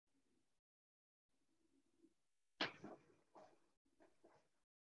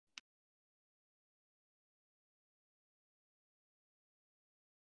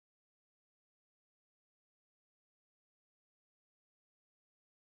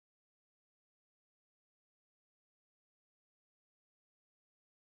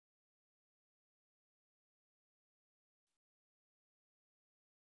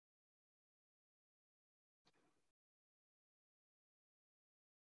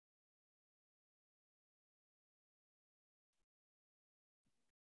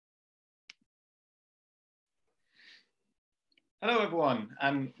Hello everyone,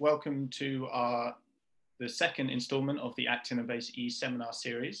 and welcome to the second installment of the ActinoBase seminar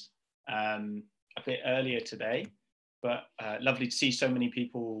series. A bit earlier today, but lovely to see so many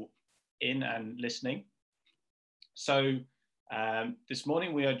people in and listening. So this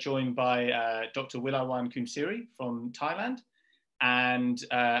morning we are joined by Dr. Wilaiwan Koomsiri from Thailand and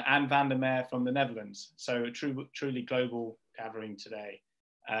Anne van der Meer from the Netherlands. So a truly global gathering today.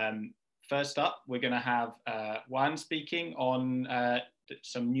 First up, we're going to have Juan speaking on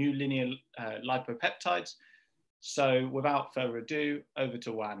some new linear lipopeptides. So without further ado, over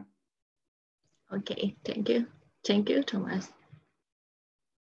to Juan. Okay, thank you. Thank you, Thomas.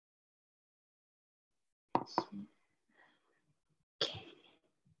 Okay.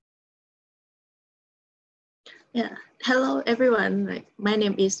 Yeah, hello everyone. My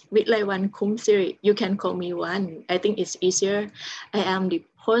name is Wilaiwan Koomsiri. You can call me Juan. I think it's easier. I am the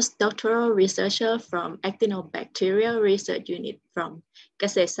postdoctoral researcher from Actinobacteria Research Unit from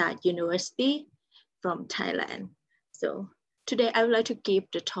Kasetsart University from Thailand. So today I would like to give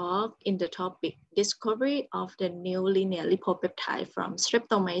the talk in the topic discovery of the new linear lipopeptide from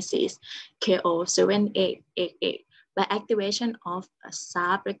Streptomyces KO7888 by activation of a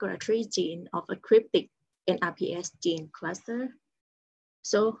SARP regulatory gene of a cryptic NRPS gene cluster.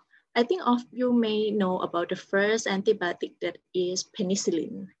 So I think all of you may know about the first antibiotic that is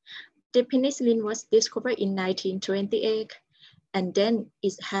penicillin. The penicillin was discovered in 1928, and then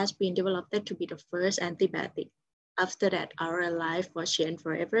it has been developed to be the first antibiotic. After that, our life was changed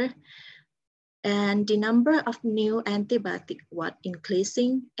forever. And the number of new antibiotics was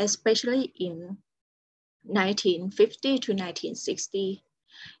increasing, especially in 1950 to 1960.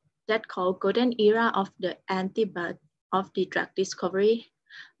 That called golden era of the drug discovery,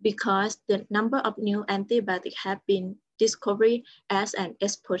 because the number of new antibiotics have been discovered as an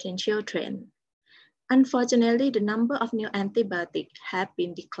exponential trend. Unfortunately, the number of new antibiotics have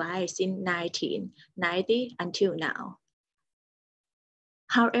been declined since 1990 until now.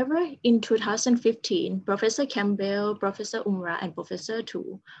 However, in 2015, Professor Campbell, Professor Umrah, and Professor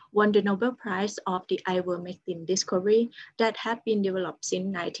Tu won the Nobel Prize of the ivermectin discovery that have been developed since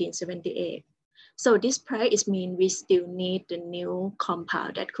 1978. So this prize means we still need the new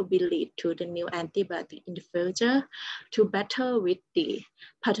compound that could be lead to the new antibiotic in the future to battle with the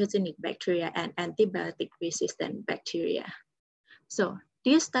pathogenic bacteria and antibiotic resistant bacteria. So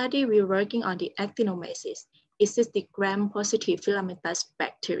this study we're working on the Actinomycetes. It is the gram-positive filamentous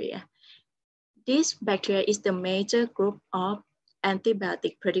bacteria. This bacteria is the major group of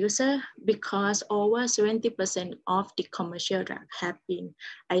antibiotic producer because over 70% of the commercial drugs have been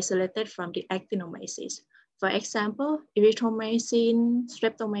isolated from the Actinomyces. For example, erythromycin,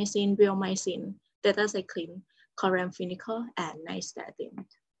 streptomycin, bleomycin, tetracycline, chloramphenicol, and nystatin.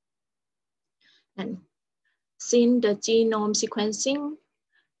 And since the genome sequencing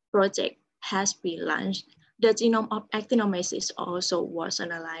project has been launched, the genome of Actinomyces also was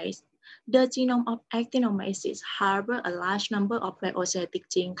analyzed. The genome of Actinomyces harbor a large number of bioacidic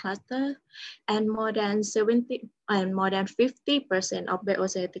gene clusters, and more than 50% of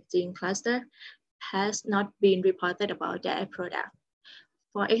bioacidic gene clusters has not been reported about their product.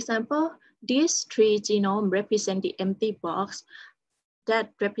 For example, these three genomes represent the empty box that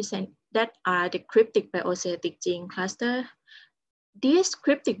are the cryptic bioacidic gene cluster. These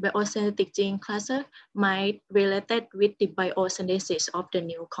cryptic bioacidic gene cluster might related with the biosynthesis of the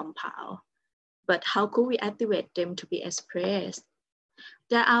new compound. But how could we activate them to be expressed?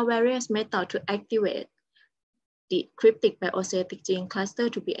 There are various methods to activate the cryptic bioacidic gene cluster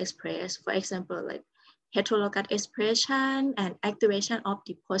to be expressed. For example, like heterologous expression and activation of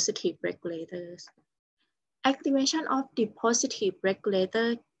the positive regulators. Activation of the positive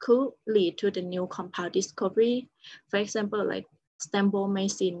regulator could lead to the new compound discovery. For example, like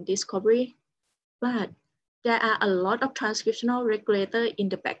streptomycin discovery, but there are a lot of transcriptional regulators in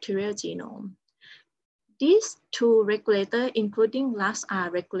the bacterial genome. These two regulators, including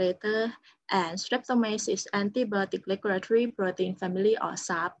LASR regulator and Streptomyces antibiotic regulatory protein family or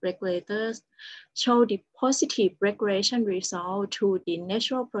SARP regulators, show the positive regulation result to the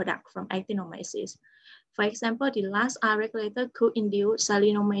natural product from Actinomyces. For example, the LASR regulator could induce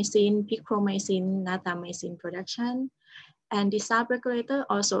salinomycin, picromycin, natamycin production. And the SARP regulator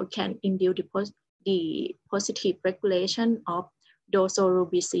also can induce the positive regulation of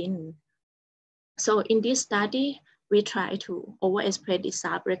doxorubicin. So in this study, we try to overexpress the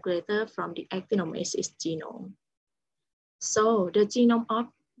SARP regulator from the Actinomyces genome. So the genome of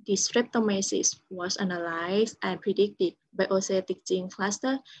the Streptomyces was analyzed and predicted bioacidic gene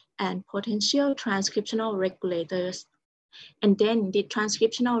cluster and potential transcriptional regulators. And then the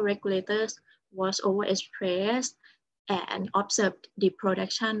transcriptional regulators was overexpressed and observed the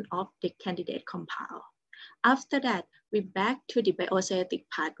production of the candidate compound. After that, we back to the biosynthetic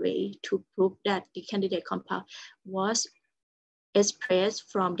pathway to prove that the candidate compound was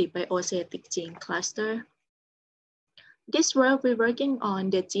expressed from the biosynthetic gene cluster. This work we're working on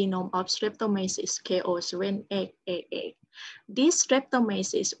the genome of Streptomyces KO788. This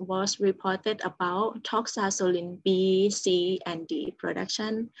Streptomyces was reported about toxazoline B, C, and D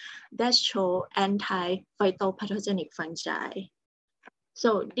production that show anti-phytopathogenic fungi.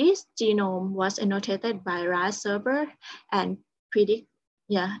 So this genome was annotated by RAS server and predict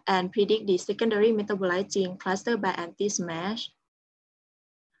the secondary metabolite gene cluster by anti-SMASH.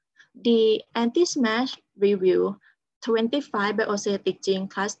 The anti-SMASH review 25 biosynthetic gene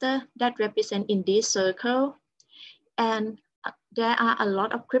cluster that represent in this circle. And there are a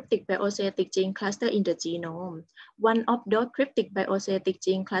lot of cryptic biosynthetic gene cluster in the genome. One of those cryptic biosynthetic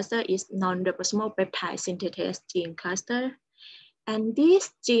gene cluster is non-ribosomal peptide synthetase gene cluster. And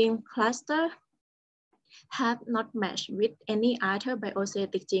this gene cluster have not matched with any other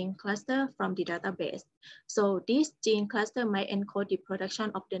biosynthetic gene cluster from the database. So this gene cluster might encode the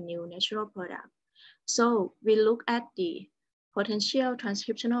production of the new natural product. So we look at the potential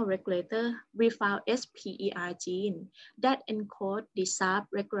transcriptional regulator. We found SPER gene that encode the SARP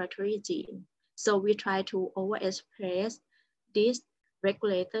regulatory gene. So we try to overexpress these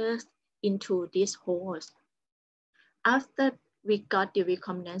regulators into this host. After we got the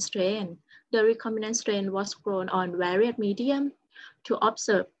recombinant strain, the recombinant strain was grown on varied medium to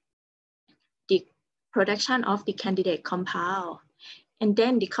observe the production of the candidate compound. And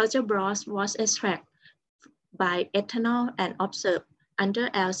then the culture broth was extracted by ethanol and observed under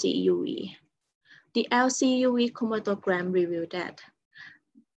LC-UV. The LC-UV chromatogram revealed that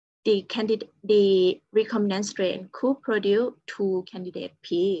the recombinant strain could produce two candidate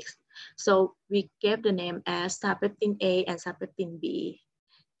peaks. So we gave the name as sarpeptin A and sarpeptin B.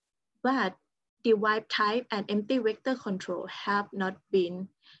 But the wild type and empty vector control have not been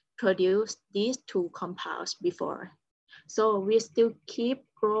produced these two compounds before. So we still keep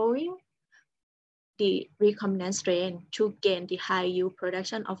growing the recombinant strain to gain the high yield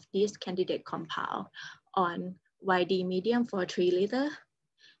production of this candidate compound on YD medium for 3 liters.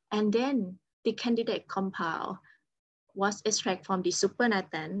 And then the candidate compound was extracted from the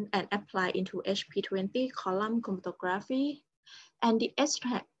supernatant and applied into HP20 column chromatography. And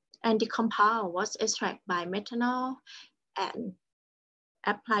the compound was extracted by methanol and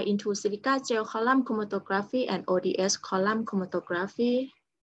applied into silica gel column chromatography and ODS column chromatography.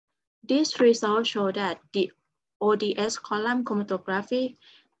 These results show that the ODS column chromatography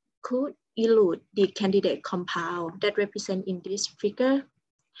could elute the candidate compound that represent in this figure.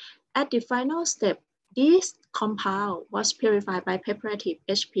 At the final step, this compound was purified by preparative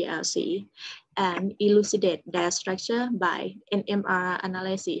HPLC and elucidate their structure by NMR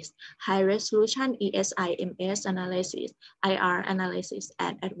analysis, high resolution ESIMS analysis, IR analysis,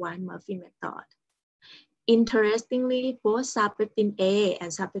 and advanced Murphy method. Interestingly, both sarpeptin A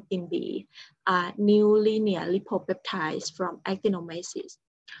and sarpeptin B are new linear lipopeptides from Actinomycetes.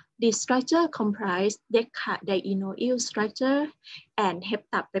 The structure comprises decadienoyl structure and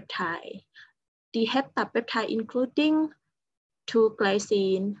heptapeptide. The heptapeptide including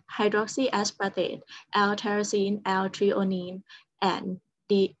 2-glycine, hydroxyaspartate, L-tyrosine, L-threonine, and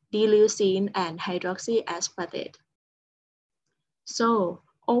D-leucine and hydroxyaspartate. So,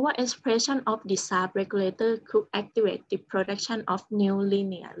 overexpression of the SARP regulator could activate the production of new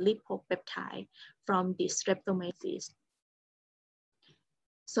linear lipopeptide from the Streptomyces.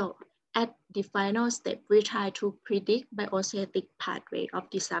 So, at the final step, we try to predict biosynthetic pathway of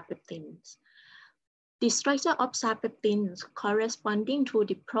the sarpeptins. The structure of sarpeptins corresponding to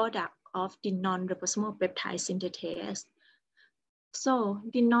the product of the non-ribosomal peptide synthetase. So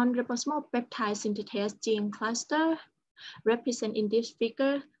the non-ribosomal peptide synthetase gene cluster represent in this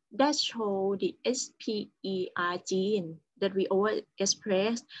figure that show the SPER gene that we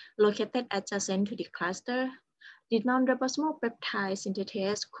overexpress located adjacent to the cluster. The non-ribosomal peptide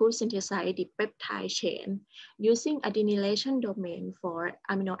synthetase could synthesize the peptide chain using adenylation domain for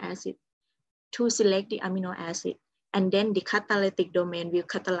amino acid to select the amino acid, and then the catalytic domain will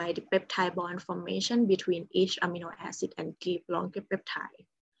catalyze the peptide bond formation between each amino acid and give longer peptide.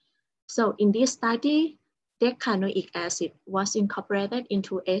 So in this study, decanoic acid was incorporated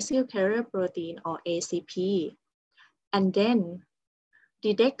into acyl carrier protein or ACP, and then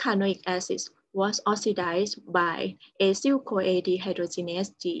the decanoic acid was oxidized by acyl-CoA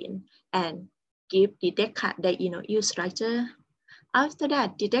dehydrogenase gene and give the decadienoyl structure. After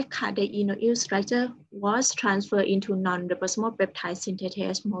that, the decadienoyl structure was transferred into non-ribosomal peptide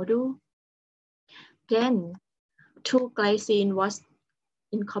synthetase module. Then 2-glycine was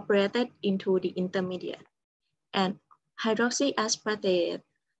incorporated into the intermediate, and hydroxyaspartate,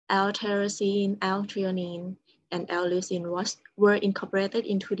 L-tyrosine, L-threonine, and L-leucine were incorporated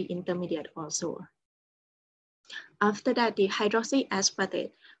into the intermediate also. After that, the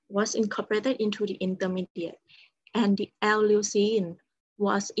hydroxyaspartate was incorporated into the intermediate, and the L-leucine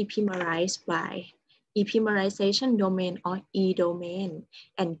was epimerized by epimerization domain or E domain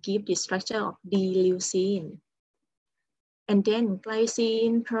and give the structure of D-leucine. And then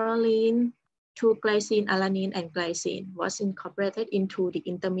glycine, proline, 2-glycine, alanine, and glycine was incorporated into the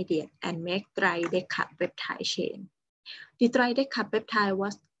intermediate and make tridecapeptide chain. The tridecapeptide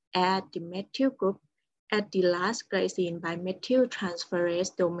was at the methyl group at the last glycine by methyl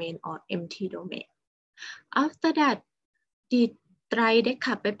transferase domain or MT domain. After that, the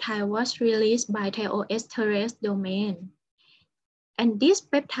tridecapeptide was released by thioesterase domain. And this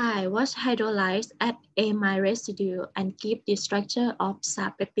peptide was hydrolyzed at amide residue and give the structure of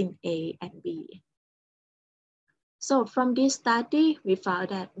sarpeptin A and B. So from this study, we found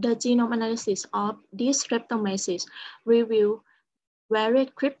that the genome analysis of these Streptomyces reveal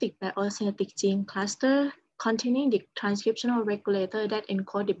varied cryptic biosynthetic gene cluster containing the transcriptional regulator that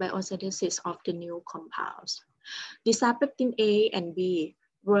encode the biosynthesis of the new compounds. The sarpeptin A and B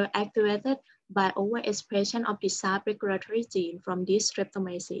were activated by overexpression of the SARP regulatory gene from these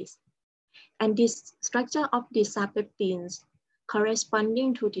Streptomyces. And this structure of the sarpeptins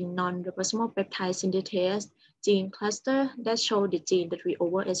corresponding to the non-ribosomal peptide synthetase gene cluster that show the gene that we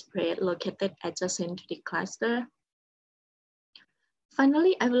overexpress located adjacent to the cluster.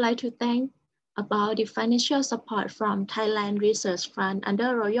 Finally, I would like to thank about the financial support from Thailand Research Fund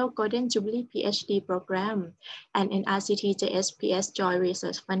under Royal Golden Jubilee PhD program and NRCT JSPS Joint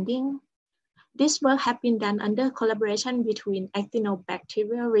Research Funding. This work has been done under collaboration between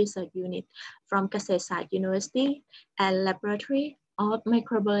Actinobacteria Research Unit from Kasetsart University and Laboratory of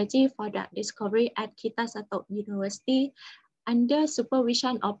Microbiology for Drug Discovery at Kasetsart University under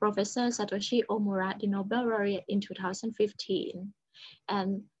supervision of Professor Satoshi Omura, the Nobel laureate in 2015.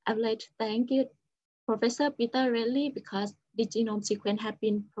 And I would like to thank you, Professor Peter Redley, because the genome sequence has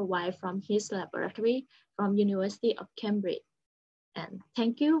been provided from his laboratory from University of Cambridge. And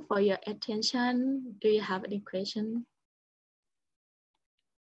thank you for your attention. Do you have any questions?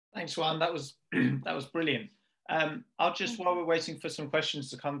 Thanks, Juan. That was brilliant. I'll just, while we're waiting for some questions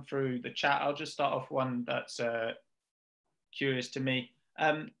to come through the chat, I'll just start off one that's curious to me.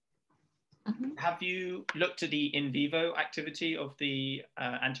 Have you looked at the in vivo activity of the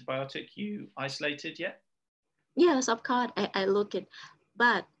antibiotic you isolated yet? Yes, of course, I look at,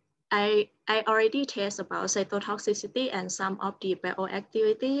 but I already test about cytotoxicity and some of the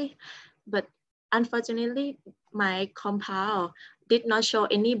bioactivity, but unfortunately, my compound did not show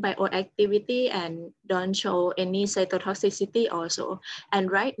any bioactivity and don't show any cytotoxicity also.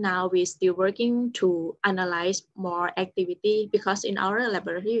 And right now, we're still working to analyze more activity because in our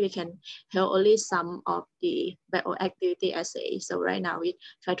laboratory, we can have only some of the bioactivity assays. So right now, we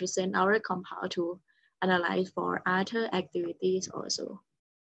try to send our compound to analyze for other activities also.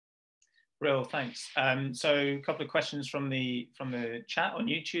 Real, thanks. So a couple of questions from the chat on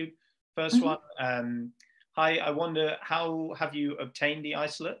YouTube. First one, hi, I wonder, how have you obtained the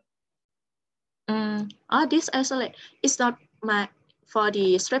isolate? This isolate is not for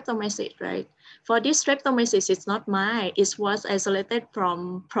the Streptomyces, right? For this Streptomyces, it's not mine. It was isolated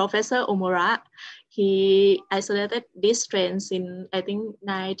from Professor Omura. He isolated these strains in, I think,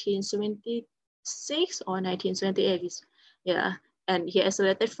 1976 or 1978. Yeah. And he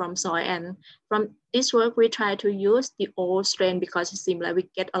isolated from soil. And from this work, we try to use the old strain because it seems like we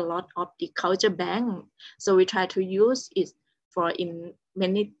get a lot of the culture bank. So we try to use it for in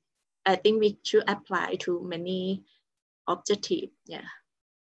many, I think we should apply to many objectives. Yeah.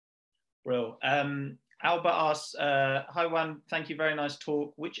 Real. Albert asks, hi Juan, thank you, very nice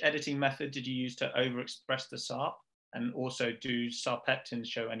talk. Which editing method did you use to overexpress the SARP? And also, do sarpeptins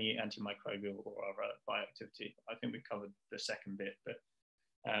show any antimicrobial or other bioactivity? I think we covered the second bit, but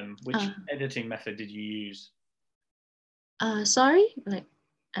which editing method did you use? Sorry, like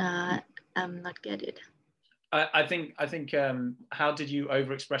I'm not get it. I think how did you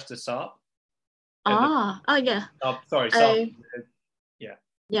overexpress the SARP? Yeah. Sorry, SARP. Yeah.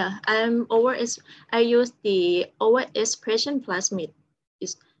 Yeah, I use the overexpression plasmid.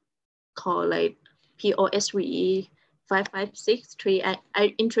 It's called like POSVE 5563.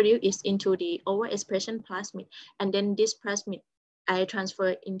 I introduce it into the overexpression plasmid, and then this plasmid I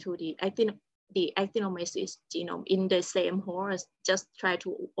transfer into the Actinomycetes genome in the same host. Just try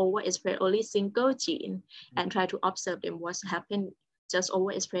to overexpress only single gene and try to observe them what's happened. Just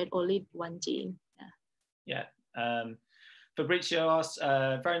overexpress only one gene. Yeah. Fabrizio asks,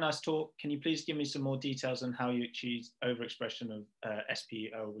 very nice talk. Can you please give me some more details on how you achieve overexpression of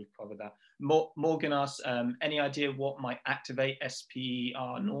SPER? We've covered that. Morgan asks, any idea what might activate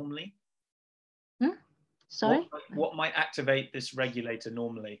SPER normally? Sorry? What might activate this regulator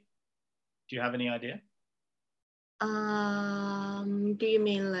normally? Do you have any idea? Do you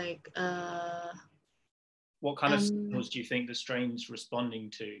mean like what kind of signals do you think the strain's responding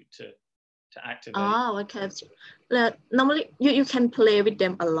to activate? Okay. Normally you can play with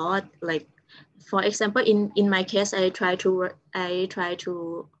them a lot. Like for example, in my case, I try to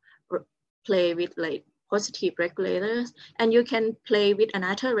play with like positive regulators, and you can play with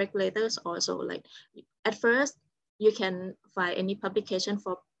another regulators also. Like at first, you can find any publication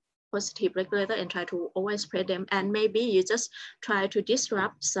for positive regulator and try to overspread them, and maybe you just try to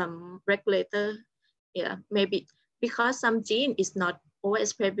disrupt some regulator. Yeah, maybe because some gene is not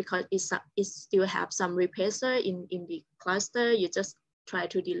overspread because it still have some repressor in the cluster. You just try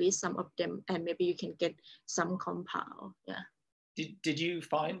to delete some of them, and maybe you can get some compound. Yeah. Did you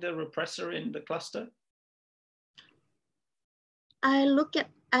find a repressor in the cluster? I look at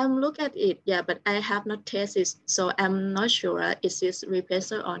it, yeah, but I have not tested, so I'm not sure is this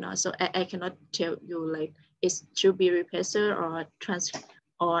repressor or not. So I cannot tell you like it should be repressor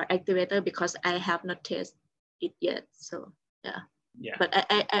or activator because I have not tested it yet. So yeah. Yeah. But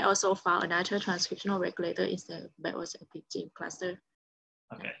I also found another transcriptional regulator in the bioactive gene cluster.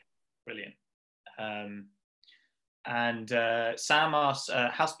 Okay, brilliant. Sam asks,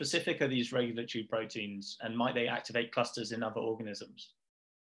 how specific are these regulatory proteins and might they activate clusters in other organisms?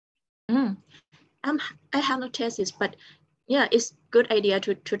 I have not tested this, but yeah, it's good idea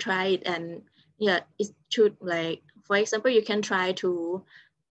to try it. And yeah, it should, like, for example, you can try to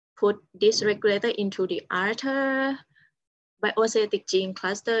put this regulator into the other bioacidic gene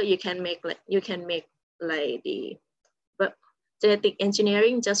cluster. You can make like the genetic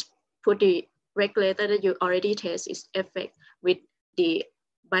engineering, just put the regulator that you already test its effect with the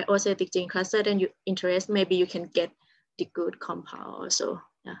bioacidic gene cluster, then you interest, maybe you can get the good compound also.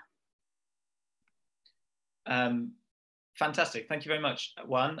 Yeah. Fantastic. Thank you very much,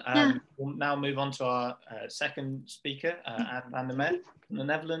 Juan. We'll now move on to our second speaker, Anne van der Mer from the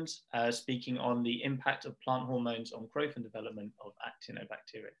Netherlands, speaking on the impact of plant hormones on growth and development of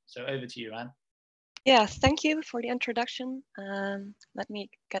actinobacteria. So over to you, Anne. Yeah, thank you for the introduction. Let me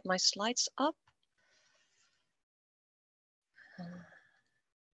get my slides up.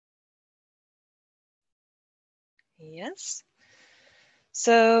 Yes.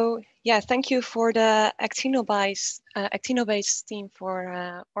 So yeah, thank you for the ActinoBase team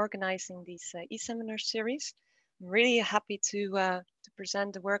for organizing this e-seminar series. I'm really happy to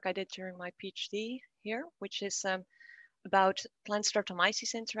present the work I did during my PhD here, which is about plant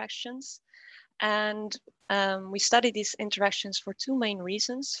Streptomyces interactions. And we study these interactions for two main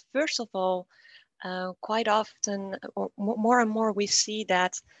reasons. First of all, quite often, or more and more, we see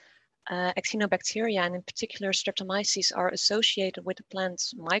that Actinobacteria, and in particular Streptomyces, are associated with the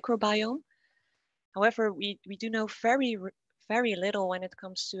plant's microbiome. However, we do know very little when it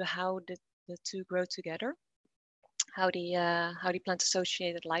comes to how the two grow together, how the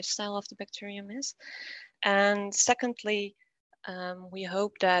plant-associated lifestyle of the bacterium is. And secondly, we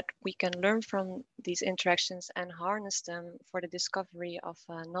hope that we can learn from these interactions and harness them for the discovery of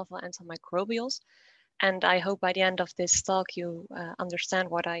novel antimicrobials. And I hope by the end of this talk you understand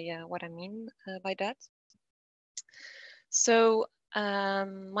what I mean by that. So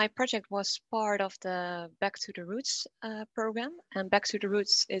my project was part of the Back to the Roots program, and Back to the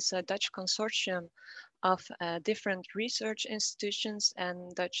Roots is a Dutch consortium of different research institutions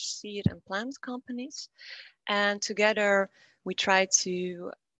and Dutch seed and plant companies. And together we try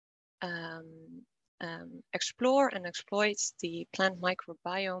to explore and exploit the plant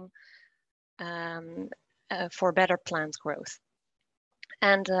microbiome for better plant growth.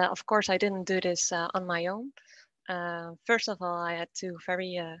 And of course, I didn't do this on my own. First of all, I had two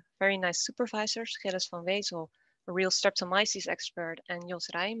very nice supervisors, Gilles van Wezel, a real Streptomyces expert, and Jos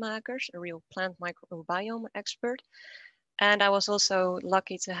Rijmakers, a real plant microbiome expert. And I was also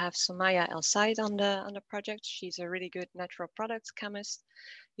lucky to have Somaya El Said on the project. She's a really good natural products chemist.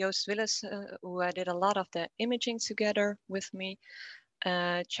 Joost Willis, who did a lot of the imaging together with me.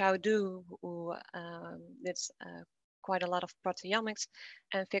 Chao Du, who did quite a lot of proteomics,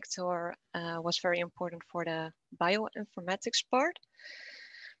 and Victor was very important for the bioinformatics part.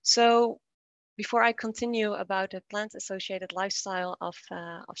 So before I continue about the plant-associated lifestyle of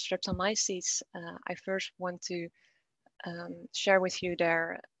Streptomyces, I first want to share with you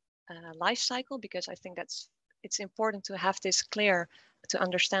their life cycle, because I think it's important to have this clear to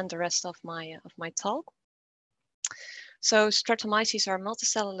understand the rest of my talk. So Streptomyces are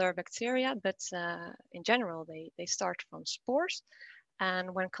multicellular bacteria, but in general, they start from spores.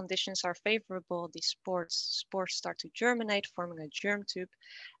 And when conditions are favorable, these spores start to germinate, forming a germ tube.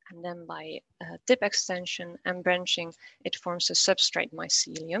 And then by tip extension and branching, it forms a substrate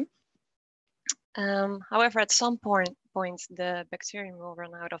mycelium. However, at some point, the bacterium will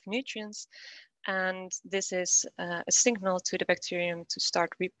run out of nutrients. And this is a signal to the bacterium to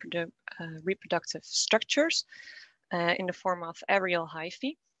start reproductive structures in the form of aerial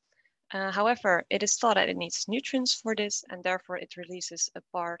hyphae. However, it is thought that it needs nutrients for this, and therefore it releases a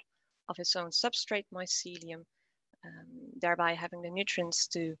part of its own substrate mycelium, thereby having the nutrients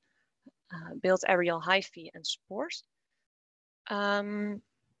to build aerial hyphae and spores.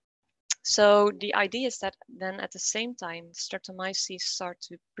 So the idea is that then at the same time, Streptomyces start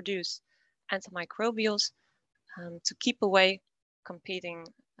to produce antimicrobials to keep away competing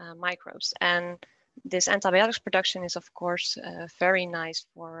microbes. And this antibiotics production is, of course, very nice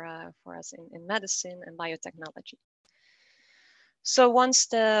for us in medicine and biotechnology. So once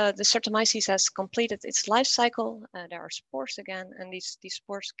the Streptomyces has completed its life cycle, there are spores again, and these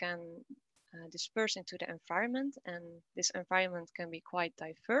spores can disperse into the environment, and this environment can be quite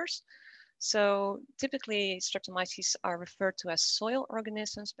diverse. So typically Streptomyces are referred to as soil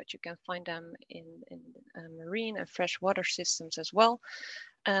organisms, but you can find them in marine and freshwater systems as well.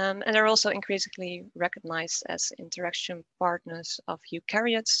 And they're also increasingly recognized as interaction partners of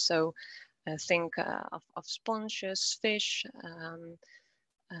eukaryotes. So think of sponges, fish,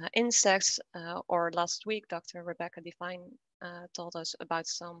 insects, or last week, Dr. Rebecca Devine told us about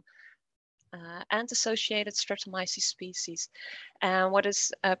some and-associated Streptomyces species. And what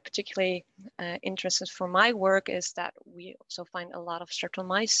is particularly interesting for my work is that we also find a lot of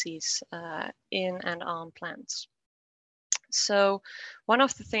Streptomyces in and on plants. So one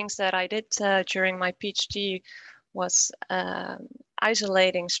of the things that I did during my PhD was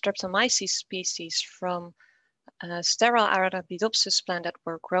isolating Streptomyces species from sterile Arabidopsis plant that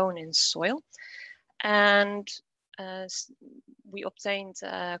were grown in soil. And we obtained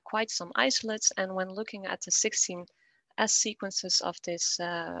quite some isolates, and when looking at the 16 S sequences of this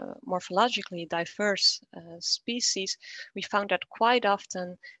morphologically diverse species, we found that quite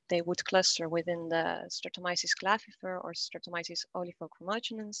often they would cluster within the Streptomyces clavifer or Streptomyces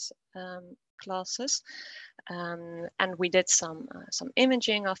olivochromogenens classes. And we did some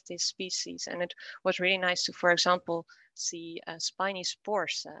imaging of these species, and it was really nice to, for example, see spiny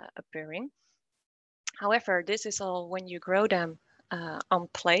spores appearing. However, this is all when you grow them on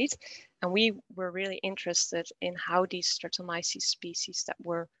plate, and we were really interested in how these Streptomyces species that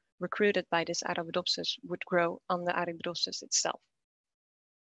were recruited by this Arabidopsis would grow on the Arabidopsis itself.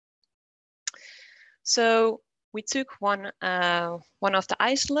 So we took one of the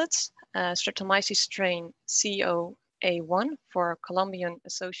isolates, Streptomyces strain COA1 for Colombian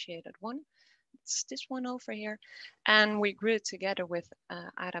associated 1. It's this one over here, and we grew it together with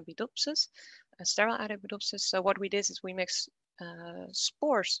Arabidopsis, sterile Arabidopsis. So what we did is we mixed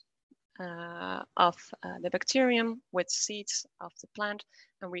spores of the bacterium with seeds of the plant,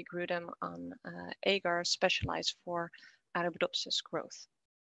 and we grew them on agar specialized for Arabidopsis growth.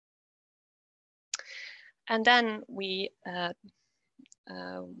 And then we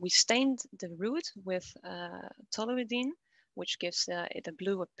stained the root with toluidine, which gives it a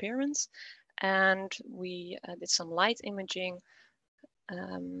blue appearance, and we did some light imaging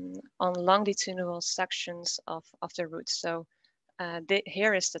on longitudinal sections of the root. So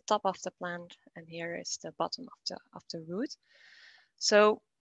here is the top of the plant, and here is the bottom of the root. So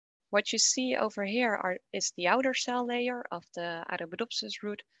what you see over here is the outer cell layer of the Arabidopsis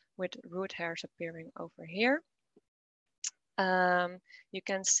root, with root hairs appearing over here. You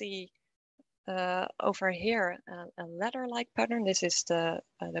can see over here a ladder-like pattern. This is the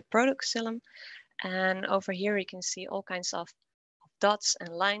protoxylem, and over here you can see all kinds of dots and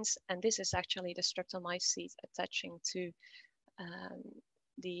lines, and this is actually the Streptomycete attaching to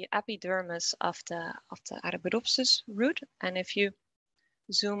the epidermis of the Arabidopsis root. And if you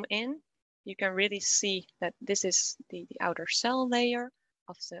zoom in, you can really see that this is the outer cell layer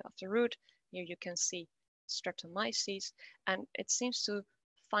of the root. Here you can see Streptomyces, and it seems to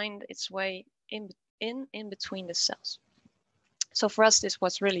find its way in between the cells. So for us, this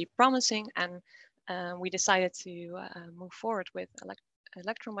was really promising, and we decided to move forward with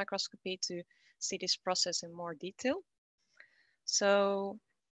electron microscopy to see this process in more detail. So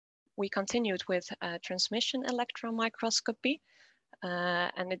we continued with transmission electron microscopy,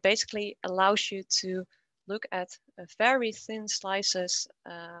 and it basically allows you to look at very thin slices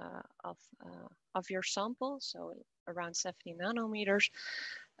of your sample, so around 70 nanometers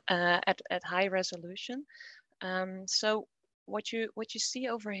at high resolution. So what you see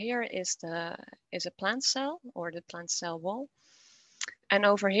over here is a plant cell, or the plant cell wall, and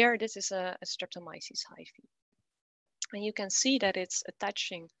over here this is a Streptomyces hyphae, and you can see that it's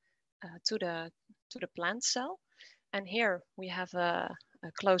attaching to the plant cell. And here we have a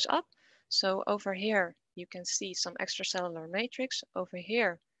close up. So over here you can see some extracellular matrix. Over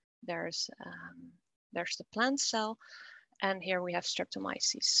here there's the plant cell, and here we have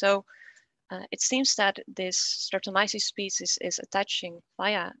Streptomyces. So it seems that this Streptomyces species is attaching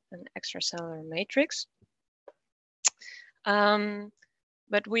via an extracellular matrix.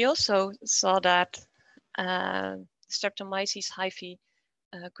 But we also saw that Streptomyces hyphae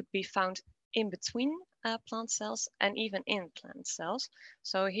could be found in between plant cells and even in plant cells.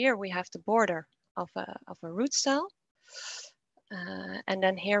 So here we have the border of a root cell. And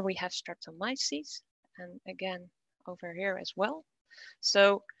then here we have Streptomyces, and again over here as well.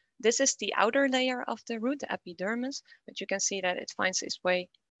 So this is the outer layer of the root, the epidermis, but you can see that it finds its way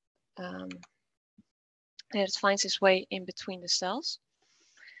in between the cells.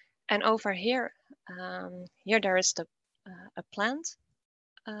 And over here, there is the plant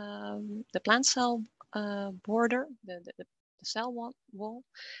cell border, the cell wall,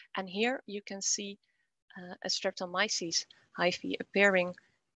 and here you can see a Streptomyces hyphae appearing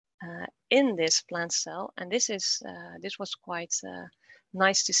in this plant cell, and this was quite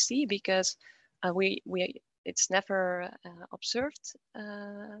nice to see, because it's never observed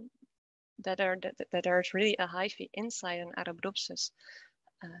that there's really a hyphae inside an Arabidopsis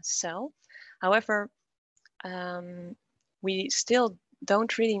cell. However, we still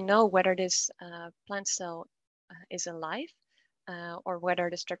don't really know whether this plant cell is alive or whether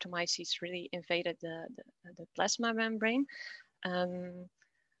the Streptomyces really invaded the plasma membrane.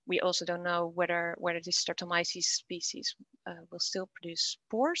 We also don't know whether this Streptomyces species will still produce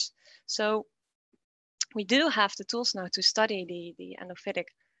spores. So we do have the tools now to study the endophytic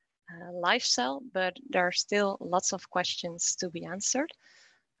life cell, but there are still lots of questions to be answered.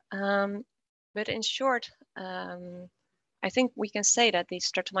 But in short, I think we can say that the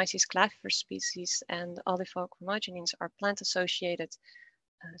Streptomyces clavifer species and Olivochromogenes are plant-associated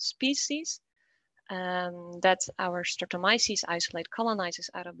species, that our Streptomyces isolate colonizes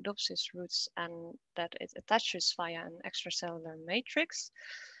Arabidopsis roots, and that it attaches via an extracellular matrix,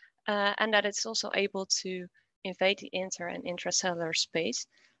 and that it's also able to invade the inter and intracellular space.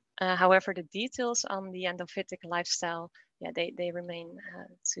 However, the details on the endophytic lifestyle, they remain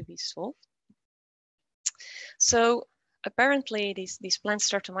to be solved. So apparently these plant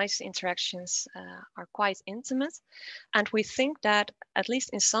Streptomyces interactions are quite intimate, and we think that at least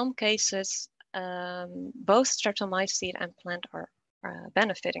in some cases both Streptomyces and plant are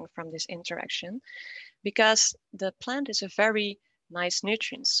benefiting from this interaction, because the plant is a very nice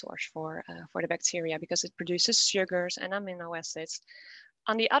nutrient source for the bacteria, because it produces sugars and amino acids.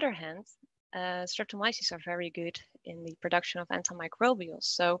 On the other hand, Streptomyces are very good in the production of antimicrobials.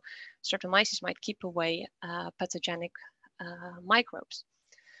 So Streptomyces might keep away pathogenic microbes.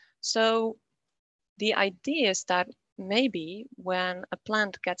 So the idea is that maybe when a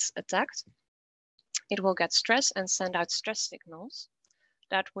plant gets attacked, it will get stressed and send out stress signals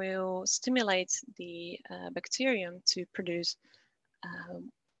that will stimulate the bacterium to produce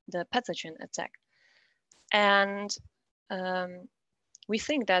the pathogen attack. And we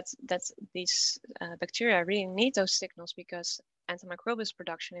think that these bacteria really need those signals, because antimicrobials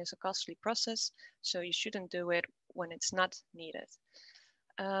production is a costly process, so you shouldn't do it when it's not needed.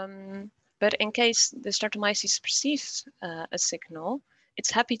 But in case the Streptomyces perceives a signal,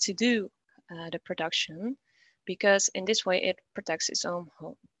 it's happy to do the production, because in this way it protects its own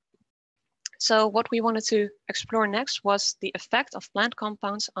home. So what we wanted to explore next was the effect of plant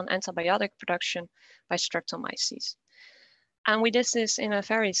compounds on antibiotic production by Streptomyces. And we did this in a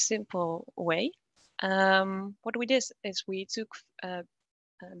very simple way. What we did is we took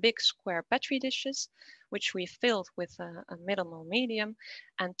big square Petri dishes, which we filled with a minimal medium.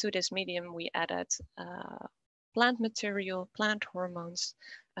 And to this medium, we added plant material, plant hormones,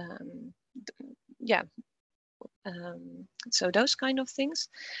 so those kind of things.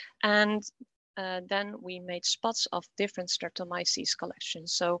 And then we made spots of different Streptomyces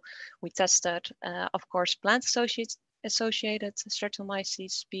collections. So we tested, of course, plant-associated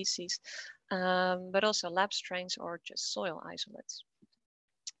Streptomyces species, but also lab strains or just soil isolates.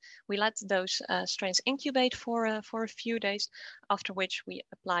 We let those strains incubate for a few days, after which we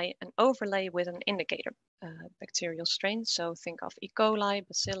apply an overlay with an indicator bacterial strain. So think of E. coli,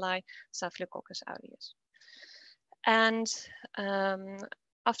 bacilli, Staphylococcus aureus. And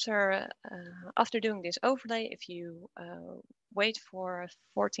after doing this overlay, if you wait for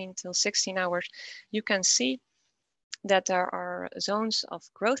 14 till 16 hours, you can see that there are zones of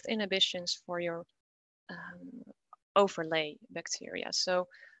growth inhibitions for your overlay bacteria. So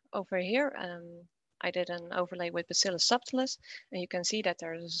over here, I did an overlay with Bacillus subtilis, and you can see that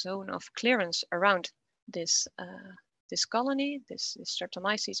there is a zone of clearance around this this colony, this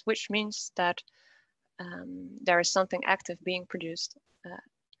Streptomyces, which means that there is something active being produced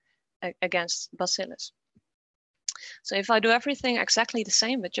against Bacillus. So if I do everything exactly the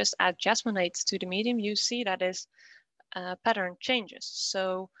same, but just add jasmonate to the medium, you see that this pattern changes.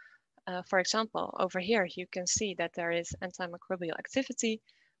 So for example, over here, you can see that there is antimicrobial activity,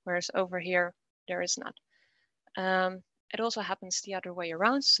 whereas over here, there is not. It also happens the other way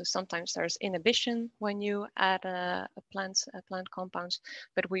around. So sometimes there's inhibition when you add a plant compounds,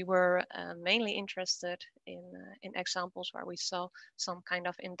 but we were mainly interested in examples where we saw some kind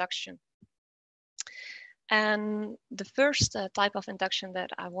of induction. And the first type of induction that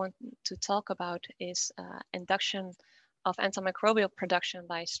I want to talk about is induction of antimicrobial production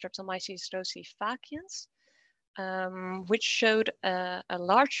by Streptomyces rosifacciens, which showed a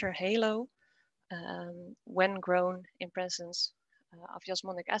larger halo when grown in presence of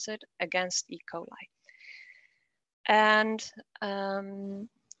osmonic acid against E. coli. And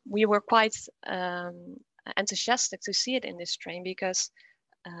we were quite enthusiastic to see it in this strain because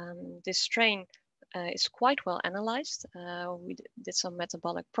this strain is quite well analyzed. We did some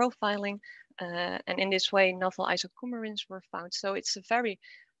metabolic profiling, and in this way, novel isocoumarins were found. So it's a very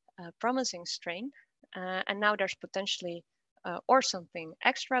promising strain. And now there's potentially or something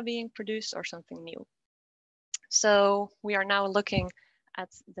extra being produced or something new. So we are now looking at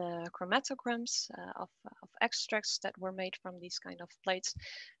the chromatograms of extracts that were made from these kind of plates.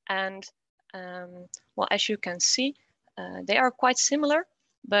 And well, as you can see, they are quite similar,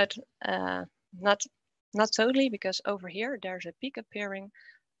 but not totally, because over here there's a peak appearing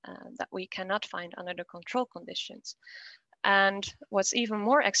that we cannot find under the control conditions. And what's even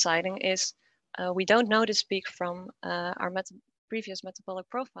more exciting is we don't know this peak from our previous metabolic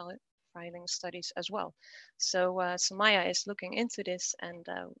profiling studies as well. So Samaya is looking into this, and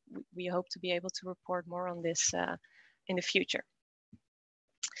we hope to be able to report more on this in the future.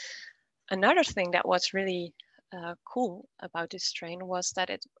 Another thing that was really cool about this strain was that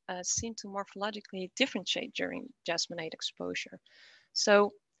it seemed to morphologically differentiate during jasmonate exposure.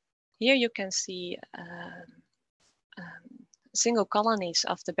 So here you can see single colonies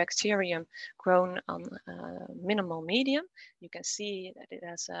of the bacterium grown on minimal medium. You can see that it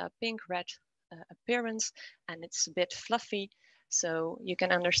has a pink-red appearance and it's a bit fluffy. So you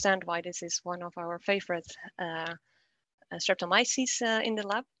can understand why this is one of our favorite Streptomyces in the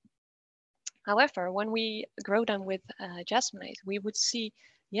lab. However, when we grow them with jasmonate, we would see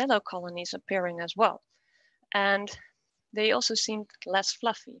yellow colonies appearing as well. And they also seemed less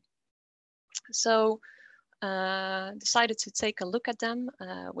fluffy. So decided to take a look at them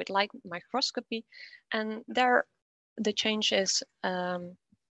with light microscopy, and there the change is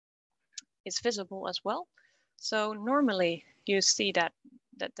visible as well. So normally you see that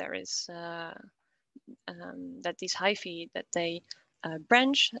there is that these hyphae that they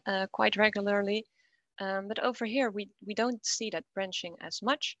branch quite regularly, but over here we don't see that branching as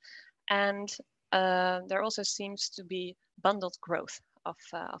much, and there also seems to be bundled growth of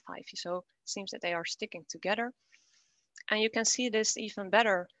hyphae. So it seems that they are sticking together. And you can see this even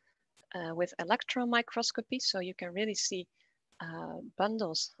better with electron microscopy. So you can really see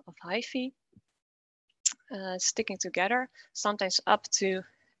bundles of hyphae sticking together, sometimes up to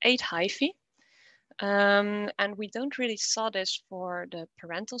 8 hyphae. And we don't really saw this for the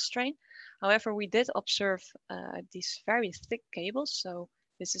parental strain. However, we did observe these very thick cables. So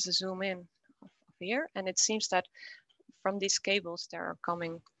this is a zoom in of here, and it seems that from these cables, there are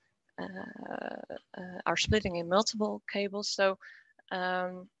coming, are splitting in multiple cables. So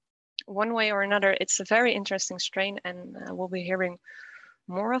one way or another, it's a very interesting strain, and we'll be hearing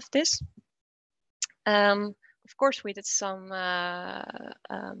more of this. Of course, we did some,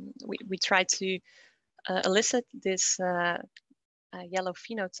 we tried to elicit this yellow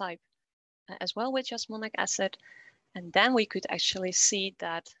phenotype as well with osmonic acid. And then we could actually see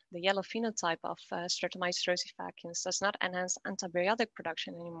that the yellow phenotype of Streptomyces rosifacciens does not enhance antibiotic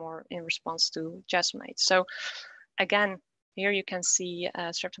production anymore in response to jasmonate. So again, here you can see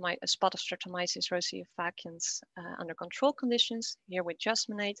a spot of Streptomyces rosifacciens under control conditions. Here with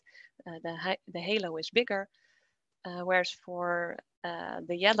jasmonate, the halo is bigger, whereas for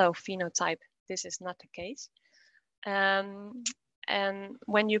the yellow phenotype, this is not the case. And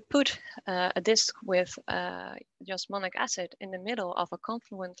when you put a disc with osmonic acid in the middle of a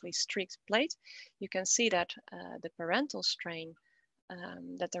confluently streaked plate, you can see that the parental strain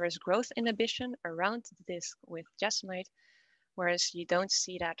that there is growth inhibition around the disc with jasmonate, whereas you don't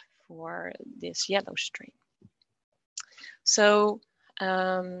see that for this yellow strain. So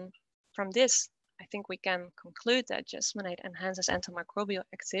from this, I think we can conclude that jasmonate enhances antimicrobial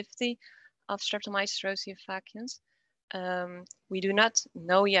activity of Streptomyces rosifacciens. We do not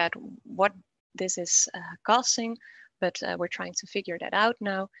know yet what this is causing, but we're trying to figure that out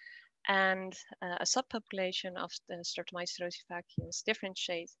now. And a subpopulation of the Streptomyces rosifacciens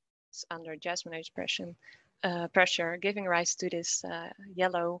differentiates under jasmonate pressure, giving rise to this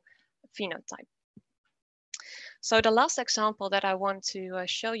yellow phenotype. So the last example that I want to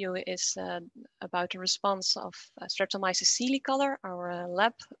show you is about the response of Streptomyces silicolor, our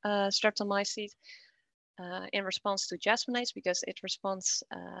lab Streptomycete, in response to jasmonates, because it responds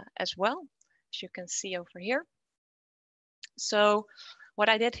as well, as you can see over here. So what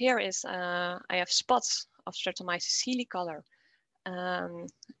I did here is I have spots of Streptomyces silicolor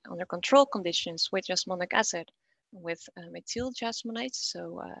under control conditions with jasmonic acid with methyl jasmonates.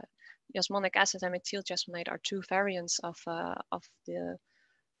 So jasmonic acid and methyl jasmonate are two variants of the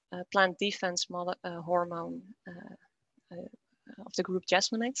plant defense hormone of the group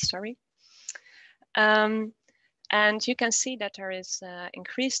jasmonates, sorry. And you can see that there is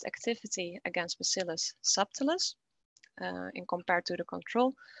increased activity against Bacillus subtilis in compared to the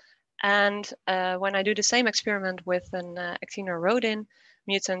control. And when I do the same experiment with an actinorodin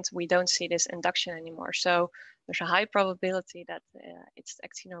mutant, we don't see this induction anymore. So there's a high probability that it's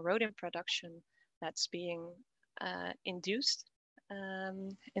actinorodin production that's being induced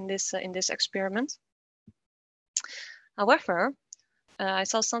in this experiment. However, I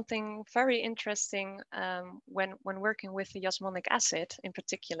saw something very interesting when working with the jasmonic acid in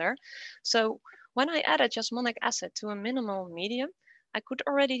particular. So when I added jasmonic acid to a minimal medium, I could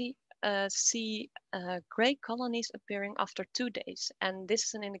already see gray colonies appearing after 2 days, and this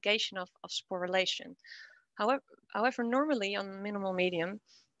is an indication of sporulation. However, normally on minimal medium,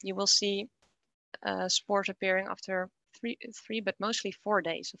 you will see spores appearing after three, but mostly 4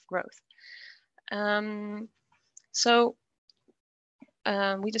 days of growth. So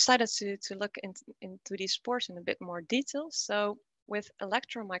we decided to look into these spores in a bit more detail. So with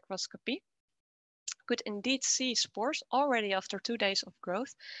electron microscopy, could indeed see spores already after 2 days of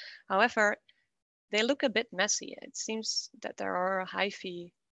growth. However, they look a bit messy. It seems that there are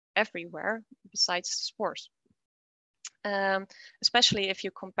hyphae everywhere besides spores, especially if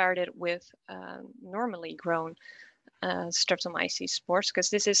you compared it with normally grown Streptomyces spores, because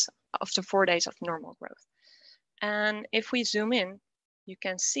this is after 4 days of normal growth. And if we zoom in, you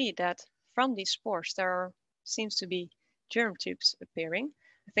can see that from these spores, there seems to be germ tubes appearing.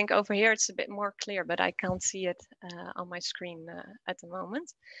 I think over here it's a bit more clear, but I can't see it on my screen at the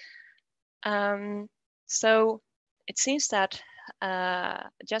moment. So it seems that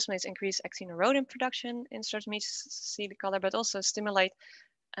jasmonates increase actinorodin production in Streptomyces silicolor, but also stimulate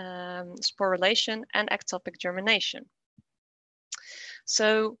sporulation and ectopic germination.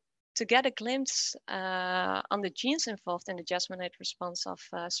 So to get a glimpse on the genes involved in the jasmonate response of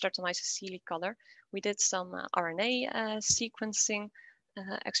Streptomyces silicolor, we did some RNA sequencing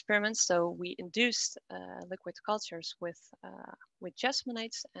experiments. So we induced liquid cultures with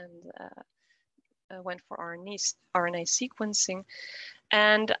jasmonates and went for RNA sequencing.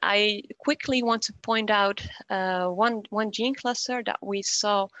 And I quickly want to point out one gene cluster that we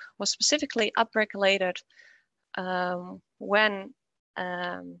saw was specifically upregulated when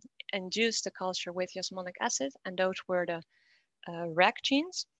induced the culture with jasmonic acid, and those were the RAC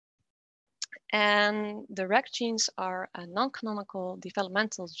genes. And the RAC genes are non-canonical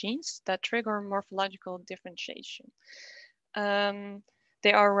developmental genes that trigger morphological differentiation.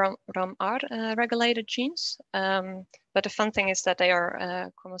 They are RAM-R regulated genes, but the fun thing is that they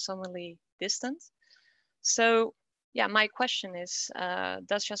are chromosomally distant. So yeah, my question is,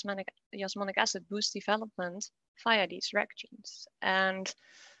 does jasmonic acid boost development via these RAC genes? And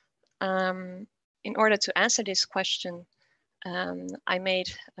in order to answer this question, I made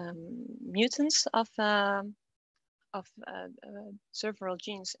mutants of several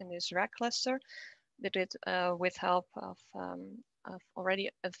genes in this RAC cluster. Did it with help of already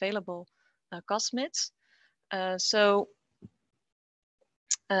available cosmids. So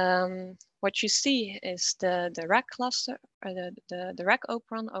what you see is the RAC cluster, or the RAC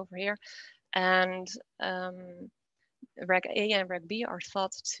operon over here, and RAC A and RAC B are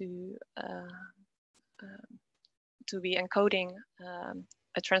thought to be encoding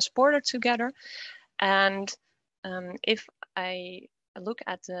a transporter together. And if I look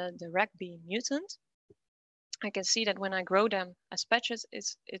at the RAC B mutant, I can see that when I grow them as patches,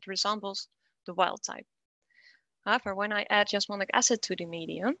 it resembles the wild type. However, when I add jasmonic acid to the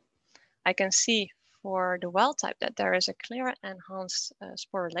medium, I can see for the wild type that there is a clear enhanced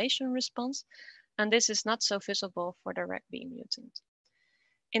sporulation response, and this is not so visible for the REC-B mutant.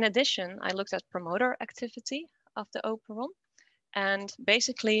 In addition, I looked at promoter activity of the operon, and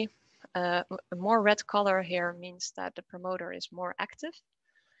basically a more red color here means that the promoter is more active.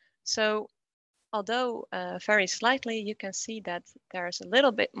 So although very slightly, you can see that there's a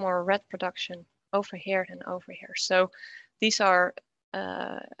little bit more red production over here than over here. So these are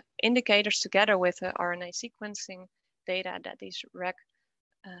indicators together with the RNA sequencing data that these REC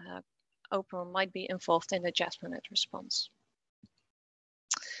operon might be involved in the jasmonate response.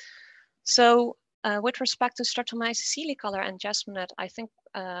 So with respect to Streptomyces silicolor and jasmonate, I think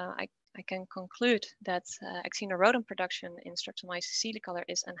I can conclude that actinorodent production in Streptomyces silicolor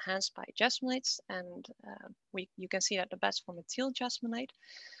is enhanced by jasmonates, and you can see that the best for methyl jasmonate.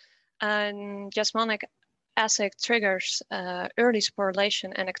 And jasmonic acid triggers early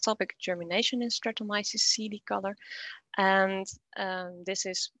sporulation and ectopic germination in Streptomyces silicolor, and this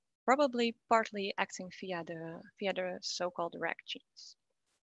is probably partly acting via the so-called REC genes.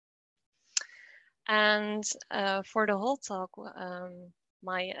 And for the whole talk,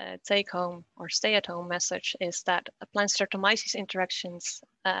 my take-home or stay-at-home message is that plant Streptomyces interactions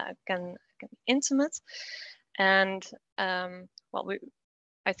can be intimate, and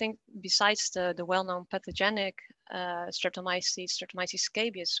I think besides the well-known pathogenic Streptomyces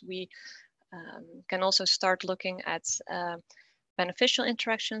scabies, we can also start looking at beneficial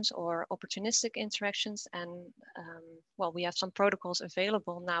interactions or opportunistic interactions, and we have some protocols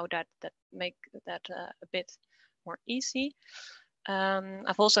available now that make that a bit more easy.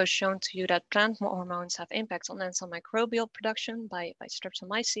 I've also shown to you that plant hormones have impact on antimicrobial production by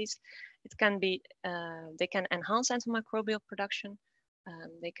Streptomyces. It can be they can enhance antimicrobial production.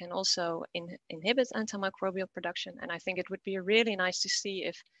 They can also inhibit antimicrobial production, and I think it would be really nice to see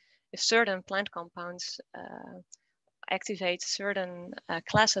if certain plant compounds activate certain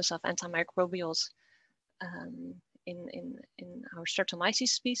classes of antimicrobials in our Streptomyces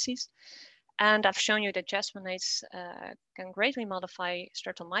species. And I've shown you that jasmonates can greatly modify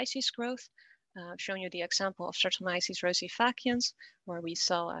Streptomyces growth. I've shown you the example of Streptomyces rosifaciens, where we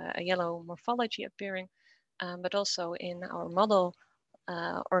saw a yellow morphology appearing, but also in our model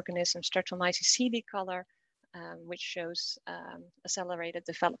organism Streptomyces silicolor, which shows accelerated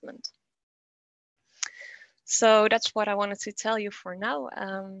development. So that's what I wanted to tell you for now.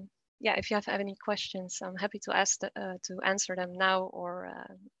 Yeah, if you have any questions, I'm happy to answer them now, or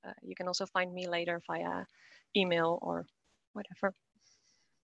you can also find me later via email or whatever.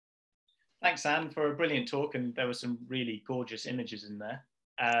 Thanks, Anne, for a brilliant talk, and there were some really gorgeous images in there.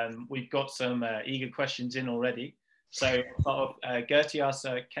 We've got some eager questions in already. So Gertie asks,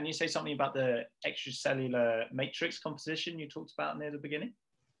 can you say something about the extracellular matrix composition you talked about near the beginning?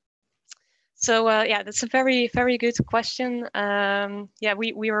 So yeah, that's a very, very good question. Yeah,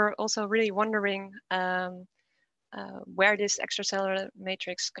 we were also really wondering where this extracellular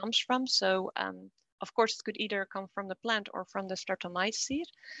matrix comes from. So of course, it could either come from the plant or from the Streptomycete.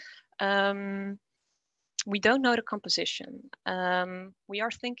 We don't know the composition. We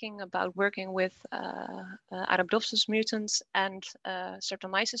are thinking about working with Arabidopsis mutants and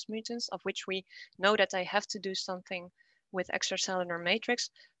Streptomyces mutants, of which we know that they have to do something with extracellular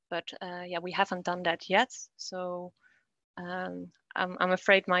matrix. But yeah, we haven't done that yet. So I'm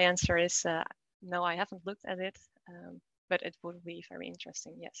afraid my answer is no, I haven't looked at it, but it would be very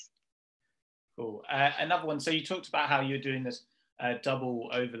interesting, yes. Cool. Another one. So you talked about how you're doing this double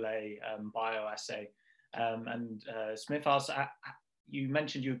overlay bioassay. And Smith asked, you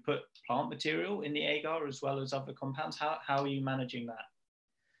mentioned you put plant material in the agar as well as other compounds. How are you managing that?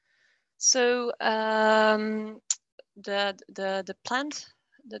 So the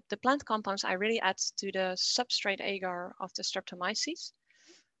plant compounds I really add to the substrate agar of the Streptomyces.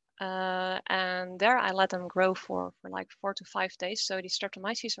 And there I let them grow for like 4 to 5 days. So the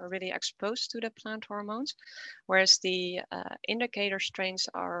Streptomyces are really exposed to the plant hormones, whereas the indicator strains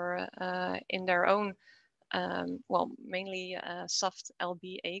are in their own, well, mainly soft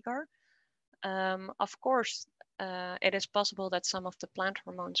LB agar. Of course, it is possible that some of the plant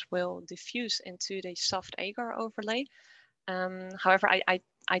hormones will diffuse into the soft agar overlay. However,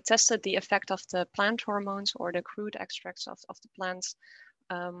 I tested the effect of the plant hormones or the crude extracts of the plants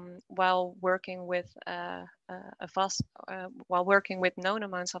while working with while working with known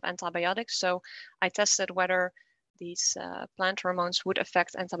amounts of antibiotics. So I tested whether these plant hormones would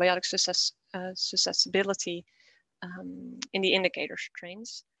affect antibiotic susceptibility in the indicator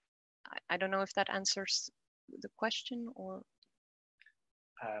strains. I don't know if that answers the question or.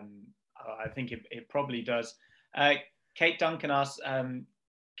 I think it probably does. Kate Duncan asks, can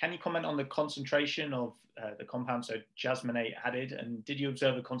you comment on the concentration of the compound, so jasmonate added, and did you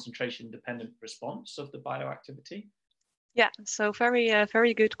observe a concentration-dependent response of the bioactivity? Yeah, so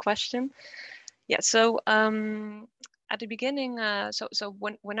very good question. Yeah, so at the beginning,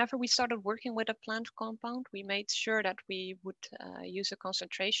 whenever we started working with a plant compound, we made sure that we would use a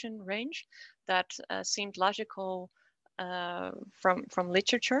concentration range that seemed logical from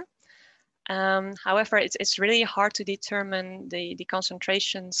literature. However, it's really hard to determine the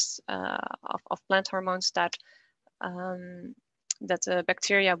concentrations of plant hormones that that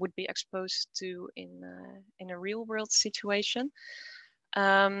bacteria would be exposed to in a real world situation.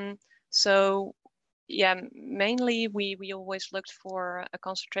 So yeah, mainly we always looked for a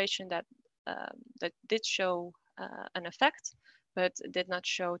concentration that that did show an effect, but did not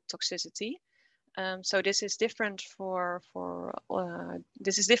show toxicity. So this is different for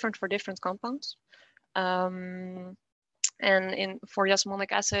different compounds. And for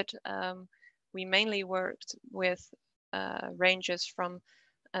jasmonic acid, we mainly worked with ranges from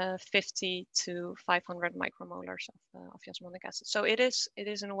 50 to 500 micromolars of jasmonic acid. So it is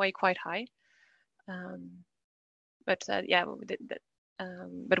in a way quite high. But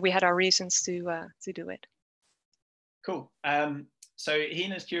we had our reasons to do it. Cool. So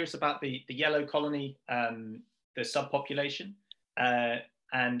Hina's curious about the yellow colony, the subpopulation,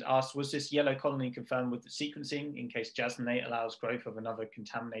 and asked, was this yellow colony confirmed with the sequencing in case jasmonate allows growth of another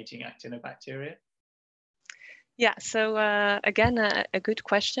contaminating actinobacteria? Yeah, so again, a good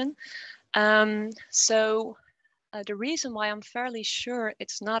question. So the reason why I'm fairly sure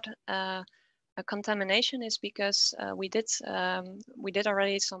it's not a contamination is because we did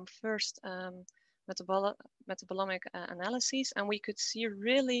already some first metabolomic analyses, and we could see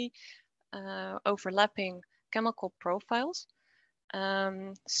really overlapping chemical profiles.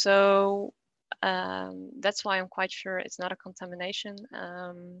 So that's why I'm quite sure it's not a contamination.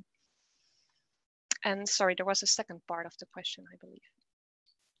 And sorry, there was a second part of the question, I believe.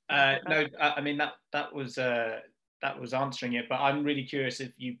 No, I mean that was answering it, but I'm really curious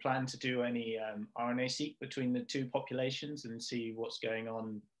if you plan to do any RNA-seq between the two populations and see what's going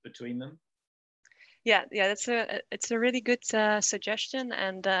on between them. Yeah, it's a really good suggestion,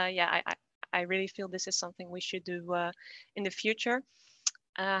 and yeah, I really feel this is something we should do in the future.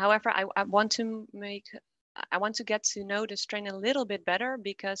 However, I want to get to know the strain a little bit better,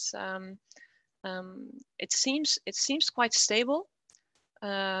 because it seems quite stable.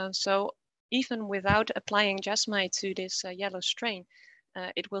 So even without applying jasmonate to this yellow strain,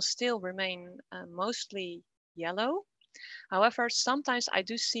 it will still remain mostly yellow. However, sometimes I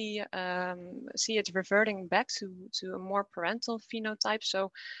do see it reverting back to a more parental phenotype. So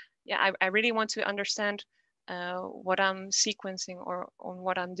yeah, I really want to understand what I'm sequencing or on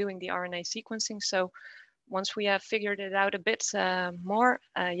what I'm doing the RNA sequencing. So once we have figured it out a bit more,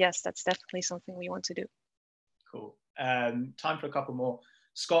 yes, that's definitely something we want to do. Cool. Time for a couple more.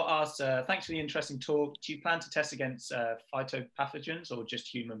 Scott asks, thanks for the interesting talk. Do you plan to test against phytopathogens or just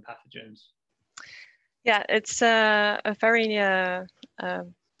human pathogens? Yeah, it's a very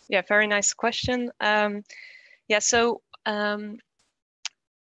very nice question. Yeah, so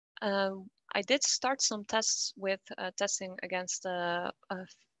I did start some tests with testing against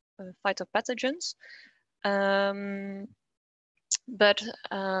phytopathogens, but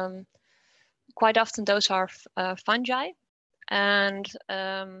quite often those are fungi, and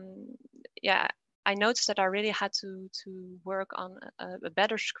yeah, I noticed that I really had to work on a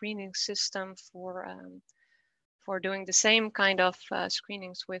better screening system for doing the same kind of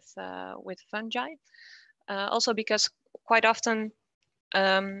screenings with fungi. Also because quite often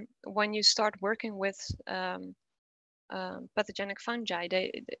when you start working with pathogenic fungi,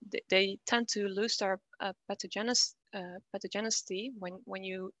 they tend to lose their pathogenicity when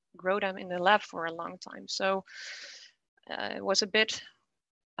you grow them in the lab for a long time. So it was a bit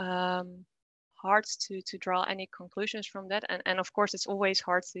hard to draw any conclusions from that, and of course it's always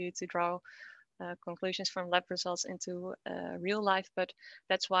hard to draw conclusions from lab results into real life, but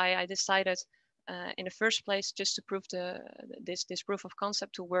that's why I decided in the first place just to prove this proof of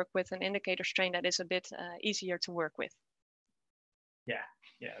concept to work with an indicator strain that is a bit easier to work with. Yeah,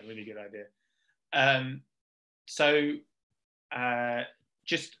 really good idea. So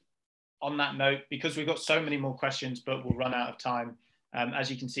just on that note, because we've got so many more questions, but we'll run out of time. As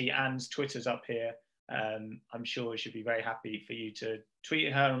you can see, Anne's Twitter's up here. I'm sure she'll be very happy for you to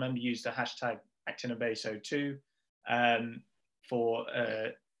tweet her. Remember, use the hashtag ActinoBase02 for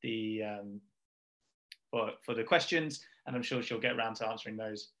the questions, and I'm sure she'll get around to answering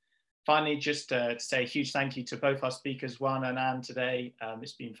those. Finally, just to say a huge thank you to both our speakers, Juan and Anne, today.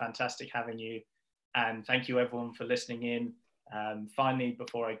 It's been fantastic having you. And thank you everyone for listening in. Finally,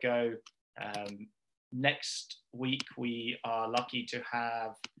 before I go, next week we are lucky to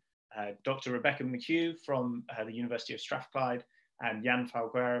have Dr. Rebecca McHugh from the University of Strathclyde and Jan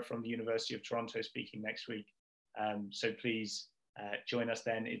Falguera from the University of Toronto speaking next week. So please join us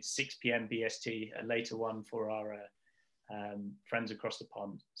then. It's 6 p.m. BST, a later one for our friends across the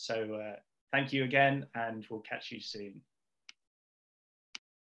pond. So thank you again, and we'll catch you soon.